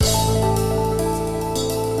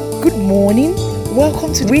Good morning.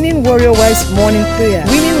 Welcome to Winning Warrior Wives Morning Prayer.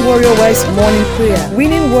 Winning Warrior Wives Morning Prayer.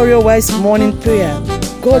 Winning Warrior Wives Morning Prayer.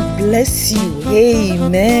 God bless you.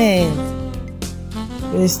 Amen.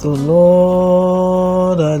 Praise the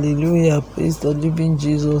Lord. Hallelujah. Praise the living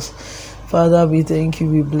Jesus. Father, we thank you.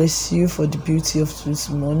 We bless you for the beauty of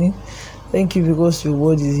this morning. Thank you because your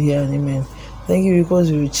word is here and amen. Thank you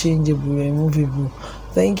because you're changeable, you're immovable.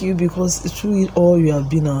 Thank you because through it all you have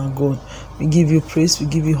been our God. We give you praise, we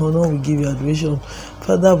give you honor, we give you adoration.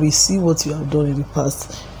 Father, we see what you have done in the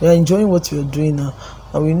past. We are enjoying what you are doing now.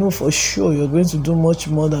 And we know for sure you're going to do much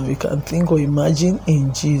more than we can think or imagine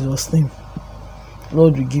in Jesus' name.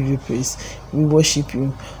 Lord, we give you praise. We worship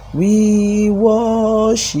you. We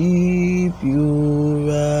worship you,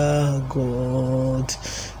 our God.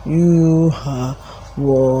 You are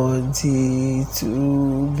worthy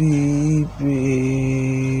to be praised.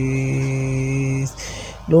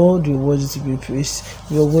 Lord, you're worthy to be praised.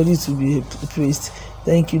 You're worthy to be praised.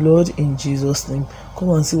 Thank you, Lord, in Jesus' name.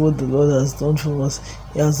 Come and see what the Lord has done for us.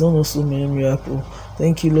 He has done us so many miracles.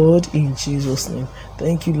 Thank you, Lord, in Jesus' name.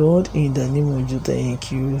 Thank you, Lord, in the name of Jesus. Thank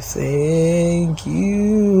you. Thank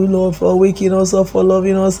you, Lord, for waking us up, for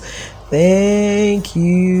loving us. Thank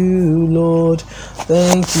you, Lord.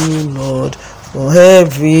 Thank you, Lord, for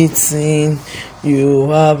everything you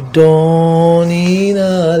have done in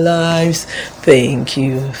our lives. Thank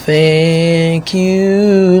you,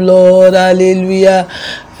 Lord. Hallelujah.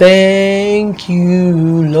 Thank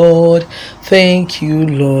you, Lord. Thank you,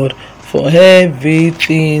 Lord, for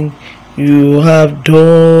everything you have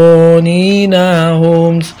done in our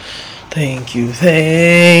homes. Thank you,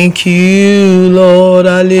 Lord.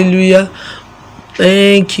 Hallelujah.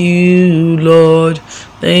 Thank you, Lord.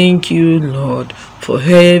 Thank you, Lord, for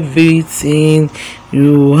everything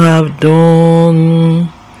you have done.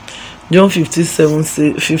 John 15:7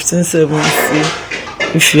 say,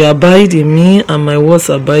 if you abide in me and my words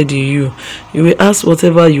abide in you, you will ask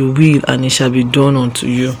whatever you will and it shall be done unto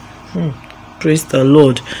you. Praise the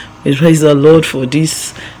Lord. Praise the Lord for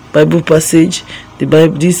this Bible passage. The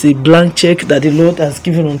Bible, this is a blank check that the Lord has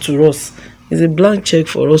given unto us. It's a blank check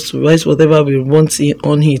for us to write whatever we want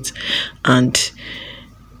on it, and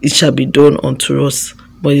it shall be done unto us.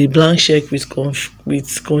 But a blank check with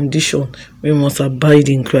condition. We must abide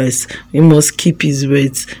in Christ. We must keep His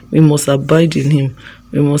words. We must abide in Him.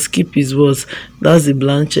 We must keep His words. That's the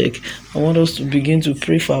blank check. I want us to begin to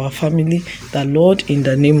pray for our family. That Lord, in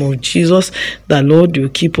the name of Jesus, that Lord, you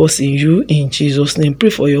keep us in you in Jesus' name. Pray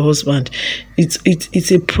for your husband. It's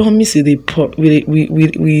a promise with a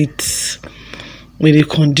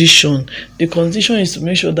condition. The condition is to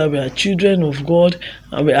make sure that we are children of God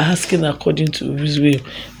and we are asking according to His will.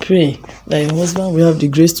 Pray that your husband will have the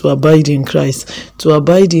grace to abide in Christ, to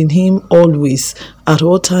abide in Him always, at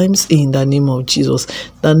all times, in the name of Jesus,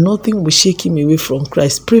 that nothing will shake him away from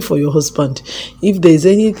Christ. Pray for your husband. If there is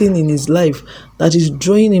anything in his life that is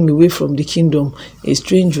drawing him away from the kingdom, a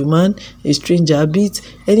strange woman, a strange habit,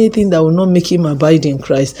 anything that will not make him abide in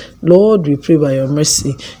Christ, Lord, we pray by your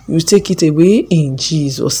mercy, you take it away in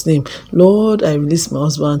Jesus' name. Lord, I release my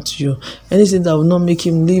husband to you. Anything that will not make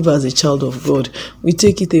him live as a child of God, we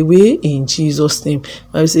take it away in Jesus' name.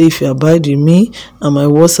 I say, if you abide in me and my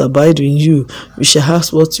words abide in you, you shall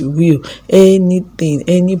ask what you will. Anything,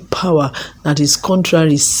 any power that is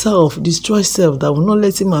contrary, destroy self, that will not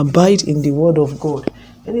let him abide in the word of God.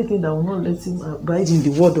 Anything that will not let him abide in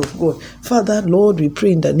the word of God. Father, Lord, we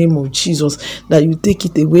pray in the name of Jesus that you take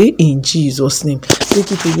it away in Jesus' name.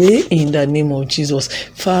 Take it away in the name of Jesus.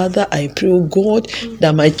 Father, I pray, oh God,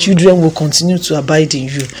 that my children will continue to abide in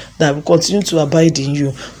you. That will continue to abide in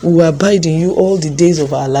you. We will abide in you all the days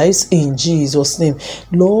of our lives in Jesus' name.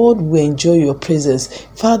 Lord, we enjoy your presence.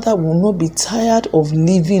 Father, we will not be tired of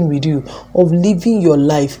living with you, of living your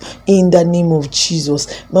life in the name of Jesus.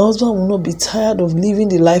 My husband will not be tired of living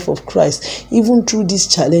the life of Christ, even through these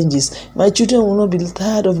challenges. My children will not be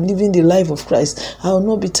tired of living the life of Christ. I will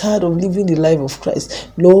not be tired of living the life of Christ.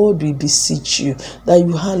 Lord, we beseech you that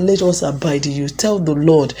you let us abide in you. Tell the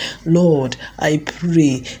Lord, Lord, I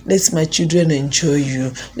pray, let my children enjoy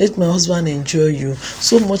you. Let my husband enjoy you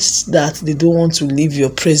so much that they don't want to leave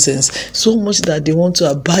your presence, so much that they want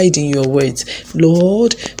to abide in your words.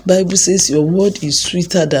 Lord, Bible says your word is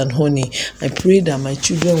sweeter than honey. I pray that my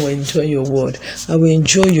children will enjoy your word. I will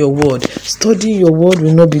enjoy your word. Studying your word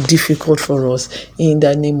will not be difficult for us in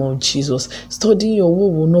the name of Jesus. Studying your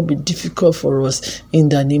word will not be difficult for us in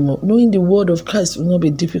the name of, knowing the word of Christ will not be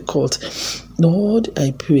difficult. Lord,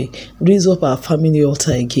 I pray, raise up our family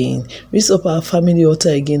altar again. Raise up our family altar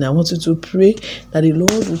again. I want you to pray that the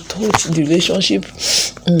Lord will touch the relationship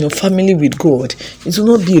in your family with God. It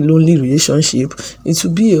will not be a lonely relationship. It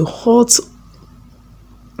will be a hot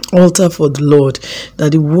altar for the Lord,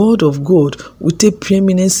 that the word of God will take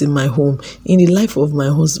preeminence in my home, in the life of my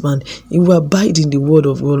husband. He will abide in the word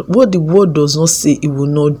of God. What the word does not say, he will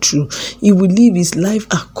not do. He will live his life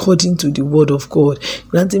according to the word of God.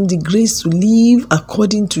 Grant him the grace to live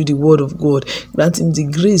according to the word of God. Grant him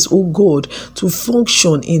the grace, oh God, to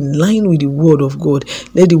function in line with the word of God.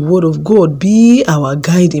 Let the word of God be our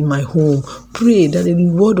guide in my home. Pray that the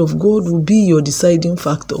word of God will be your deciding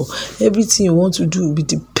factor. Everything you want to do will be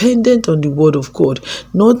dependent on the word of God.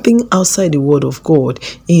 Nothing outside the word of God.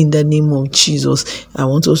 In the name of Jesus, I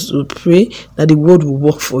want us to pray that the word will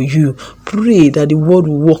work for you. Pray that the word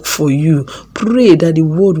will work for you. Pray that the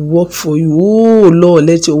word will work for you. Oh Lord,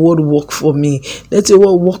 let your word work for me. Let your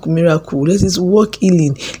word work miracle. Let it work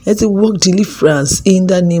healing. Let it work deliverance in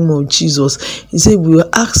the name of Jesus. He said we will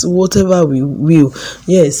ask whatever we will.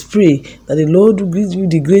 Yes, pray that the Lord will give you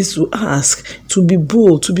the grace to ask, to be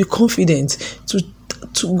bold, to be confident, to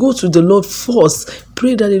go to the Lord first.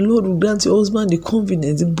 Pray that the Lord will grant your husband the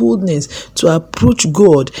confidence, the boldness to approach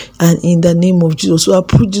God, and in the name of Jesus, to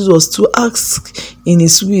approach Jesus, to ask in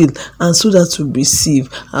his will, and so that we receive,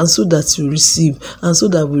 and so that you receive, and so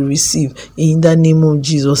that we receive in the name of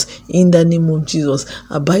Jesus. In the name of Jesus,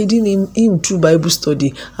 abiding in him through Bible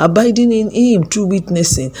study, abiding in him through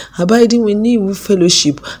witnessing, abiding with him with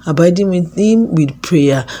fellowship, abiding with him with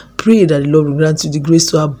prayer. Pray that the Lord will grant you the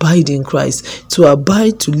grace to abide in Christ, to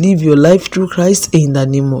abide, to live your life through Christ in the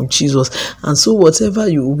name of Jesus. And so whatever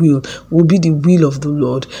you will be the will of the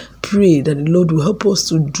Lord. Pray that the Lord will help us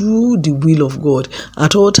to do the will of God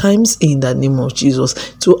at all times in the name of Jesus,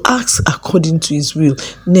 to ask according to his will,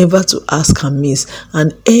 never to ask amiss.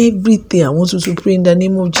 And everything, I want you to pray in the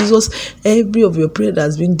name of Jesus, every of your prayer that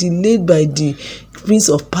has been delayed by the Prince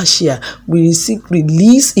of Persia, we seek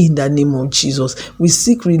release in the name of Jesus. We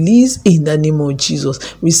seek release in the name of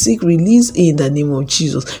Jesus. We seek release in the name of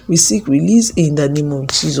Jesus. We seek release in the name of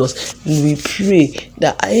Jesus. We pray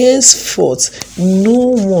that henceforth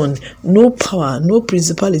no one, no power, no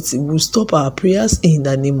principality will stop our prayers in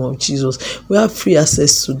the name of Jesus. We have free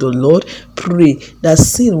access to the Lord. Pray that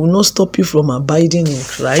sin will not stop you from abiding in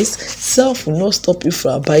Christ. Self will not stop you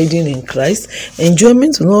from abiding in Christ.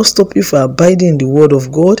 Enjoyment will not stop you from abiding in the word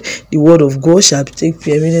of God. The word of God shall take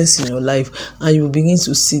preeminence in your life, and you will begin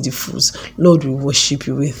to see the fruits. Lord, we worship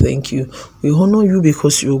you. We thank you. We honor you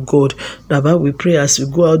because you're God. Rabbi, we pray as we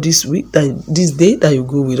go out this week, this day, that you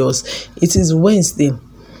go with us. It is Wednesday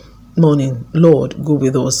morning. Lord, go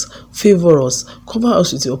with us, favor us, cover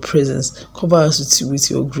us with your presence, cover us with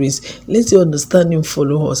your grace. Let your understanding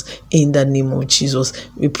follow us in the name of Jesus.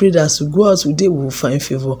 We pray that as we go out today, we will find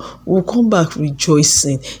favor. We will come back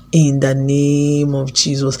rejoicing in the name of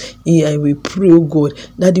Jesus. I will pray, oh God,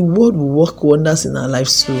 that the word will work wonders in our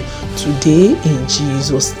lives too today in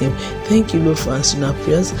Jesus' name. Thank you, Lord, for answering our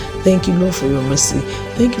prayers. Thank you, Lord, for your mercy.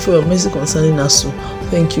 Thank you for your mercy concerning us too.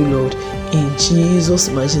 Thank you, Lord. In Jesus'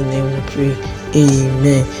 mighty name we pray.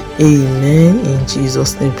 Amen. Amen. In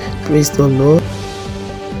Jesus' name. Praise the Lord.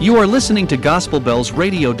 You are listening to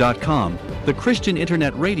GospelBellsRadio.com, the Christian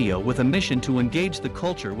internet radio with a mission to engage the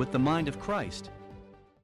culture with the mind of Christ.